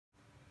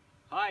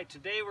Hi,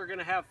 today we're going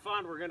to have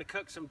fun. We're going to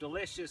cook some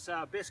delicious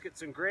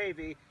biscuits and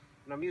gravy,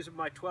 and I'm using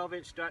my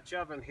 12-inch Dutch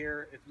oven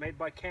here. It's made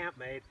by Camp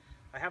Made.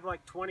 I have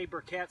like 20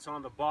 briquettes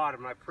on the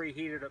bottom, and I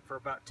preheated it for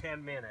about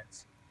 10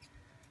 minutes.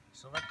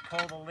 So let's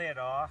pull the lid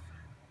off.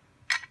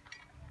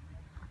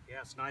 Yeah,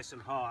 it's nice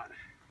and hot.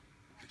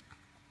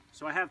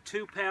 So I have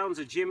 2 pounds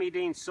of Jimmy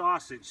Dean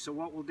sausage. So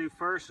what we'll do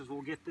first is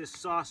we'll get this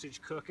sausage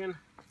cooking.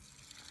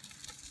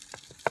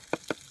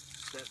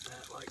 Set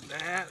that like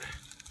that.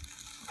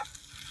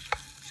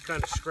 Just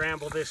kind of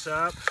scramble this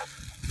up.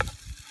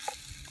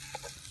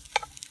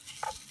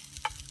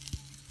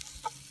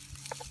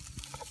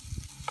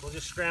 We'll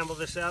just scramble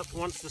this up.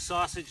 Once the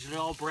sausage is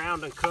all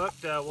browned and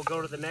cooked, we'll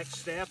go to the next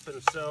step,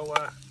 and so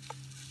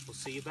we'll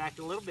see you back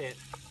in a little bit.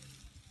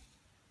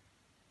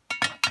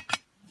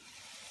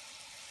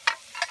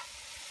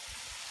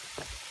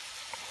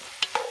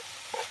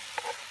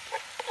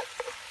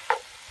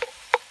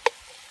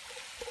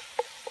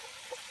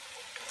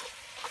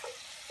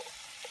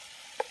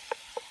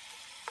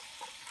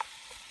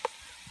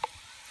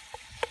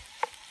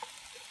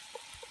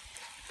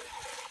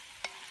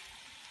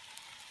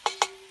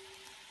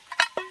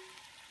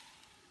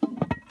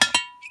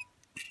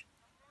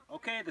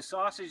 Okay, the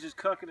sausage is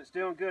cooking, it's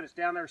doing good, it's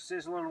down there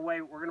sizzling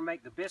away. We're going to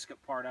make the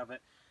biscuit part of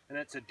it, and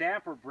it's a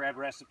damper bread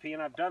recipe,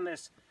 and I've done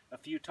this a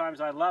few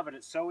times. I love it.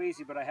 It's so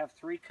easy, but I have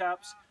 3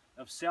 cups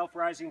of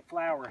self-rising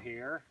flour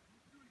here,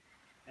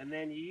 and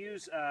then you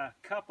use a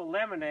cup of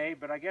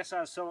lemonade, but I guess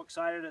I was so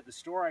excited at the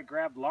store I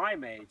grabbed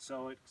limeade,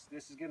 so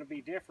this is going to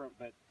be different.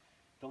 But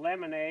the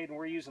lemonade, and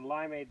we're using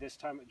limeade this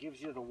time, it gives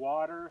you the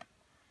water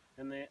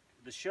and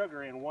the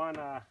sugar in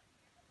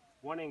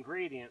one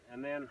ingredient,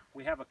 and then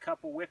we have a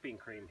cup of whipping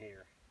cream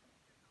here.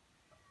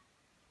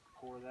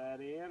 Pour that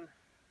in.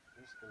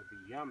 This is going to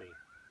be yummy.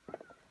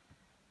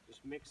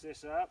 Just mix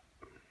this up.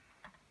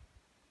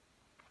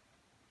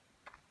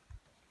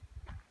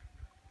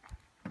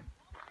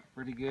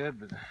 Pretty good,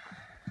 but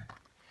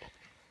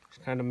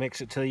just kind of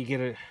mix it till you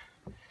get a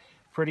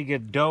pretty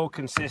good dough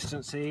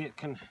consistency. It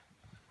can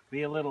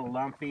be a little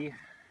lumpy.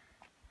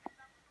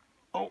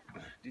 Oh,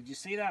 did you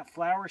see that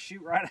flour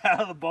shoot right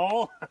out of the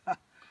bowl?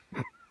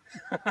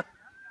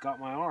 Got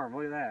my arm,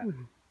 look at that.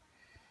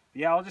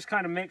 Yeah, I'll just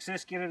kind of mix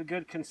this, get it a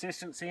good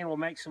consistency, and we'll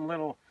make some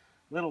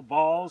little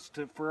balls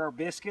for our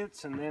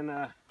biscuits, and then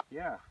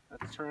yeah,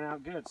 that'll turn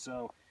out good.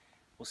 So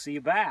we'll see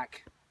you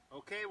back.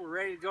 Okay, we're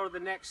ready to go to the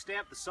next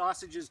step. The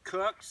sausage is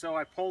cooked, so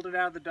I pulled it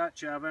out of the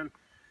Dutch oven.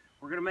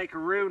 We're gonna make a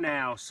roux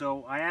now.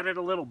 So I added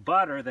a little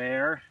butter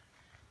there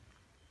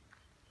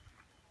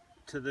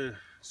to the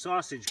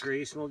sausage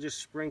grease, and we'll just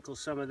sprinkle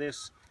some of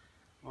this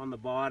on the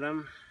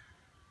bottom.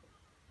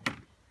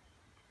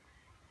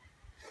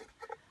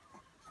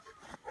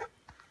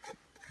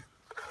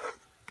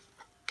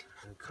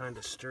 Kind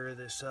of stir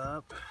this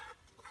up.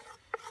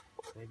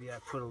 Maybe I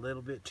put a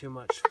little bit too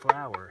much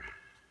flour.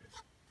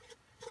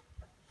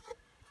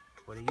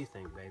 What do you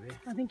think, baby?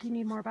 I think you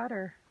need more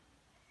butter.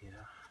 Yeah.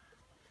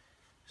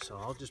 So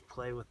I'll just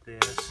play with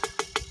this.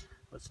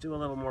 Let's do a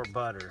little more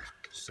butter.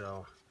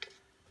 So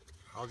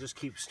I'll just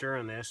keep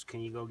stirring this.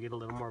 Can you go get a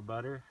little more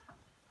butter?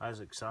 I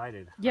was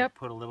excited. Yep. I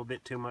put a little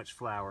bit too much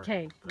flour.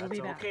 Okay, we'll be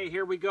back. Okay,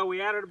 here we go.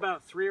 We added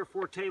about 3 or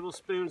 4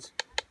 tablespoons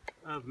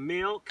of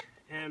milk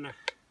and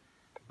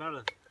about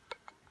a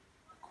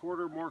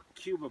quarter more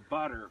cube of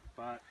butter,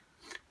 but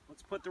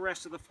let's put the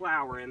rest of the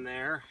flour in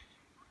there,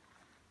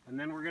 and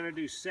then we're going to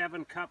do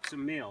 7 cups of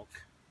milk.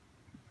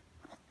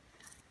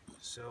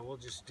 So we'll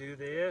just do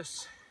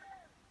this.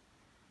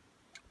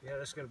 Yeah,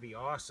 that's going to be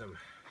awesome.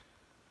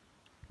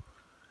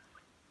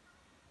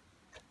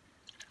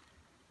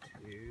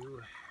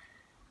 2.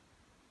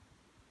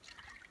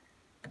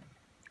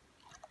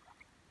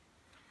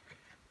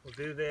 We'll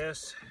do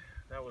this.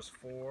 That was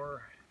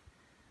 4.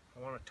 I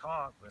want to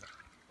talk, but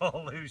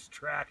I'll lose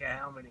track of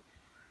how many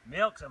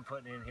milks I'm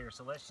putting in here.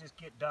 So let's just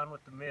get done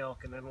with the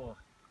milk, and then we'll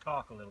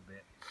talk a little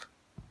bit.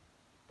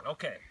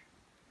 Okay,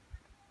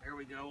 there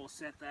we go. We'll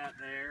set that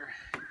there.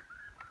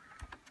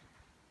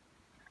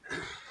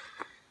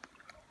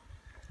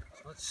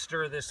 Let's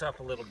stir this up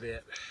a little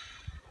bit.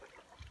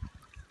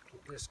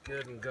 Get this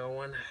good and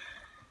going.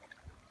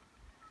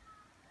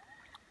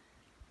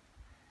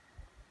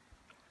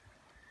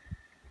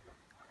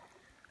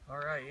 All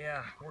right,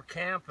 yeah, we're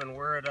camping.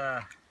 We're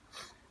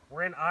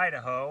in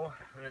Idaho,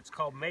 and it's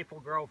called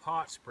Maple Grove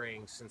Hot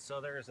Springs. And so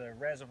there's a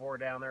reservoir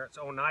down there. It's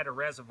Oneida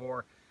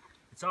Reservoir.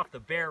 It's off the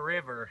Bear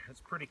River.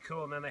 It's pretty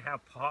cool. And then they have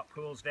hot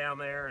pools down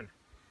there, and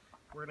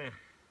we're gonna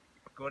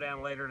go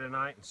down later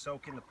tonight and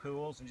soak in the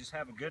pools and just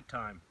have a good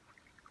time.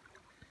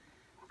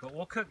 But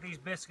we'll cook these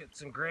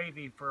biscuits and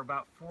gravy for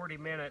about 40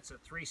 minutes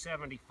at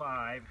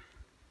 375.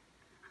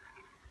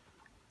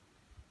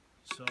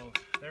 So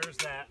there's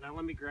that. Now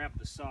let me grab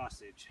the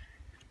sausage.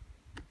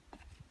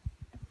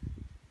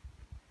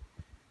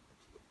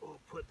 We'll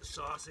put the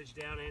sausage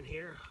down in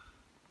here.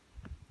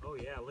 Oh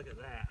yeah, look at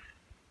that.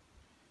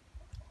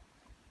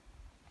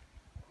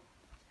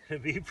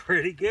 It'd be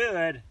pretty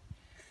good.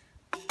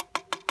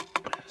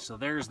 So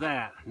there's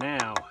that.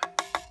 Now,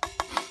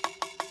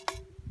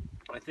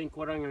 I think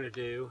what I'm going to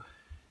do,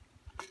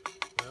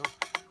 well,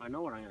 I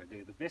know what I'm going to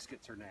do. The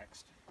biscuits are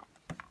next.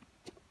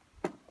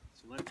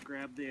 So let's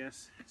grab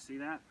this. See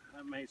that?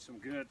 That made some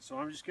good. So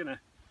I'm just going to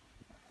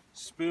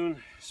spoon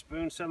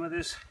some of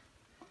this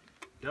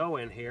dough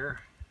in here.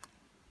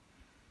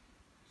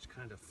 Just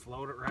kind of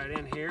float it right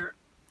in here.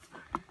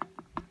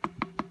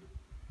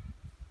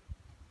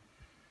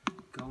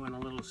 Go in a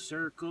little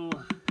circle.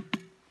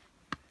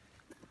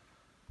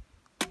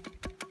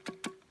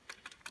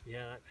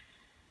 Yeah,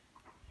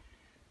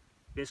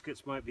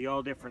 biscuits might be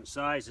all different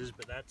sizes,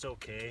 but that's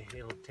okay.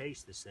 It'll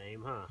taste the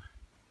same, huh?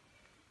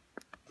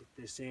 Get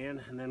this in,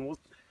 and then we'll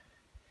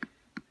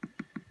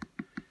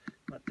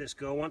let this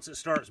go. Once it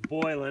starts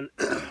boiling,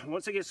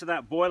 once it gets to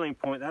that boiling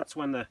point, that's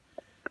when the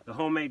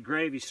homemade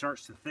gravy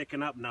starts to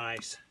thicken up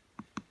nice.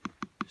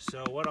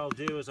 So what I'll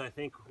do is I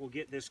think we'll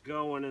get this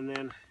going, and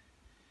then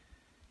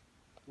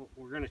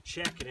we're going to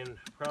check it in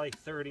probably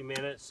 30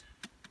 minutes.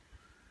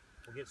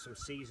 We'll get some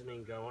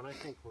seasoning going. I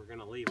think we're going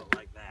to leave it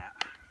like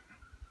that.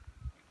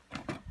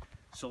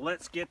 So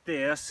let's get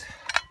this.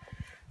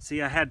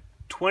 See, I had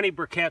 20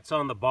 briquettes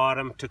on the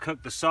bottom to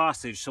cook the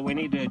sausage, so we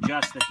need to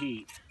adjust the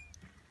heat.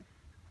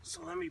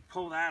 So let me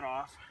pull that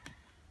off.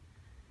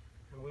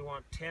 And we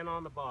want 10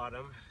 on the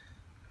bottom.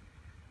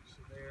 So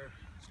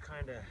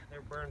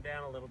they're burned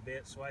down a little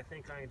bit, so I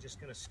think I'm just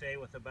going to stay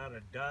with about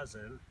a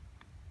dozen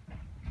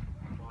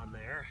on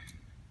there.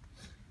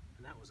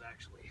 And that was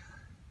actually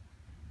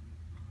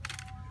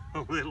a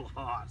little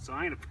hot, so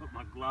I'm going to put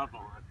my glove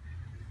on.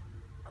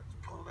 Let's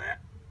pull that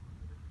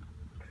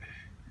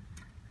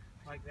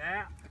like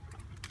that,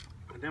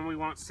 and then we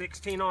want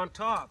 16 on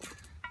top.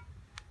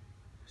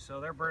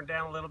 So they're burned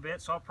down a little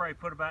bit, so I'll probably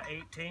put about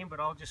 18, but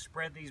I'll just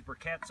spread these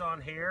briquettes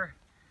on here.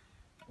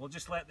 We'll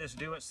just let this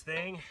do its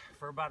thing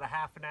for about a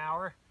half an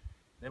hour,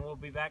 then we'll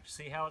be back to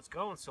see how it's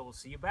going, so we'll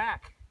see you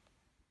back.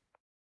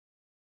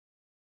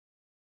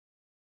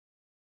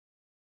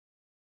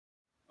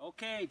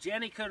 Okay,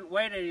 Jenny couldn't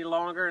wait any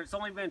longer. It's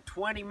only been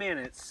 20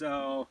 minutes,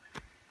 so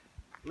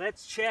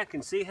let's check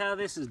and see how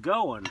this is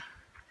going.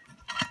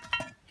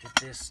 Get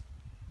this.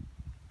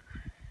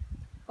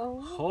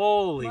 Oh,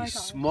 holy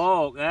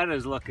smoke, that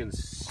is looking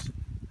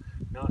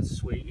not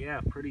sweet. Yeah,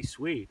 pretty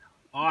sweet.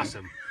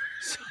 Awesome.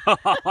 So,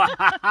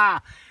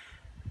 oh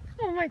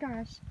my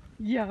gosh,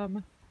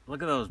 yum.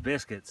 Look at those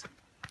biscuits.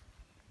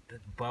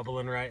 That's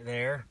bubbling right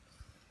there.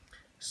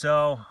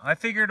 So I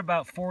figured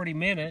about 40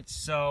 minutes,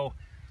 so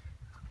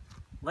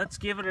let's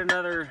give it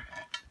another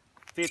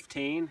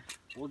 15.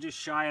 We'll just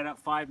shy it up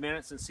 5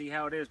 minutes and see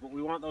how it is. But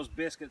we want those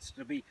biscuits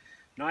to be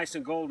nice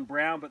and golden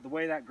brown, but the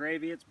way that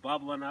gravy, it's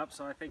bubbling up,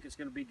 so I think it's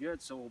going to be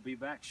good. So we'll be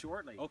back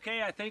shortly.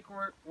 Okay, I think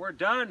we're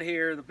done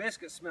here. The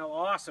biscuits smell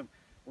awesome.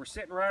 We're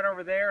sitting right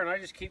over there, and I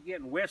just keep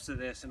getting whiffs of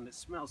this, and it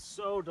smells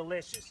so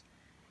delicious.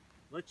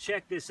 Let's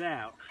check this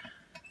out.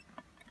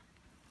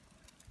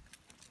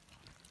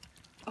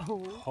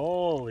 Oh,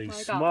 holy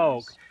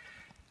smoke. Gosh.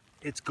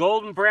 It's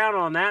golden brown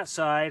on that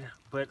side,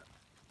 but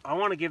I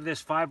want to give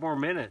this 5 more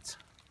minutes.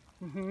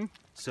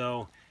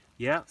 So,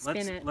 yeah,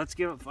 let's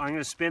give it. I'm going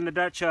to spin the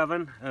Dutch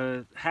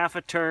oven half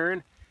a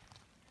turn,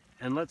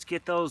 and let's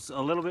get those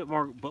a little bit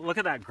more. But look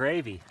at that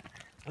gravy.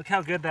 Look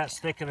how good that's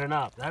thickening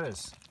up. That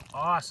is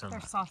awesome.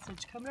 Our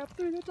sausage coming up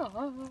through the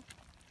top.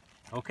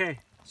 Okay,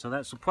 so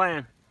that's the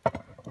plan.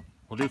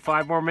 We'll do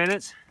 5 more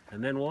minutes,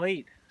 and then we'll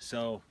eat.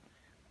 So,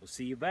 we'll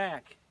see you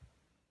back.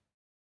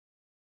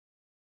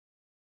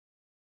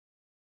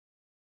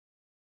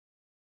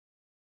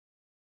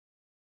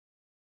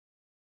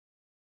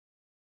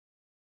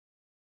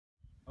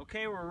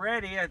 Okay, we're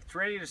ready. It's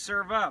ready to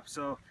serve up,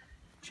 so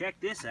check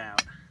this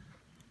out.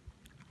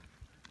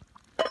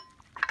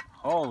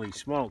 Holy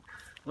smoke.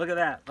 Look at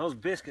that. Those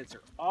biscuits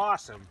are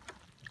awesome.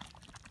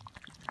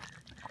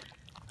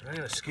 I'm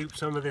going to scoop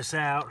some of this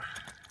out.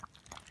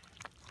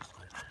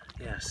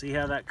 Yeah, see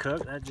how that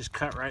cooked? That just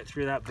cut right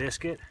through that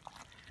biscuit.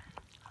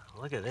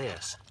 Look at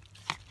this.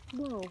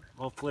 Whoa.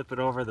 We'll flip it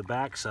over the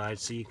back side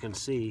so you can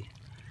see.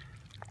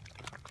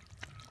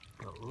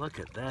 But look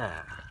at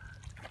that.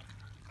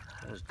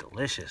 That is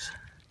delicious.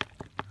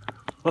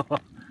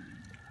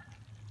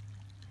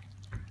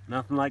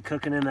 Nothing like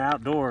cooking in the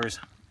outdoors.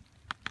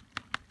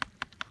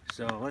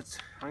 So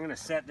I'm going to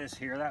set this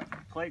here. That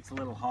plate's a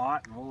little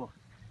hot, and we'll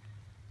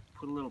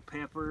put a little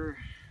pepper,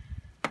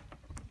 a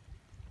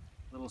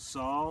little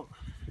salt.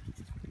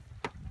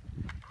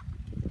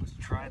 Let's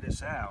try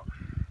this out.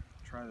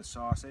 Try the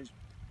sausage.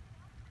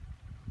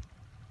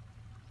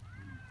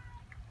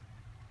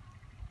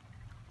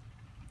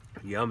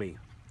 Yummy.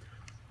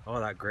 Oh,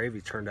 that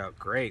gravy turned out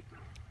great.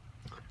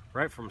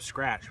 Right from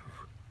scratch.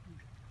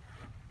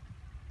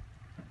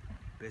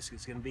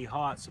 Biscuit's gonna be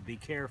hot, so be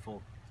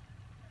careful.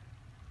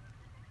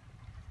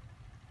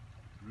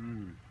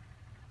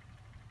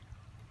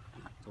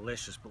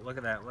 Delicious, but look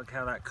at that. Look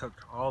how that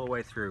cooked all the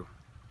way through.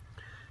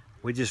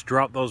 We just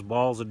dropped those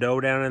balls of dough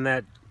down in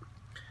that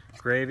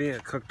gravy.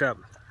 It cooked up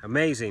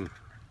amazing.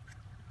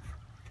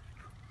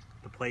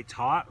 The plate's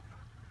hot.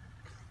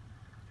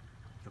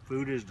 The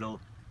food is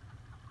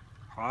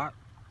hot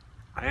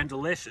and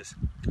delicious.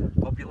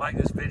 Hope you like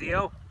this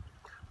video.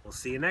 We'll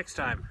see you next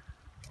time.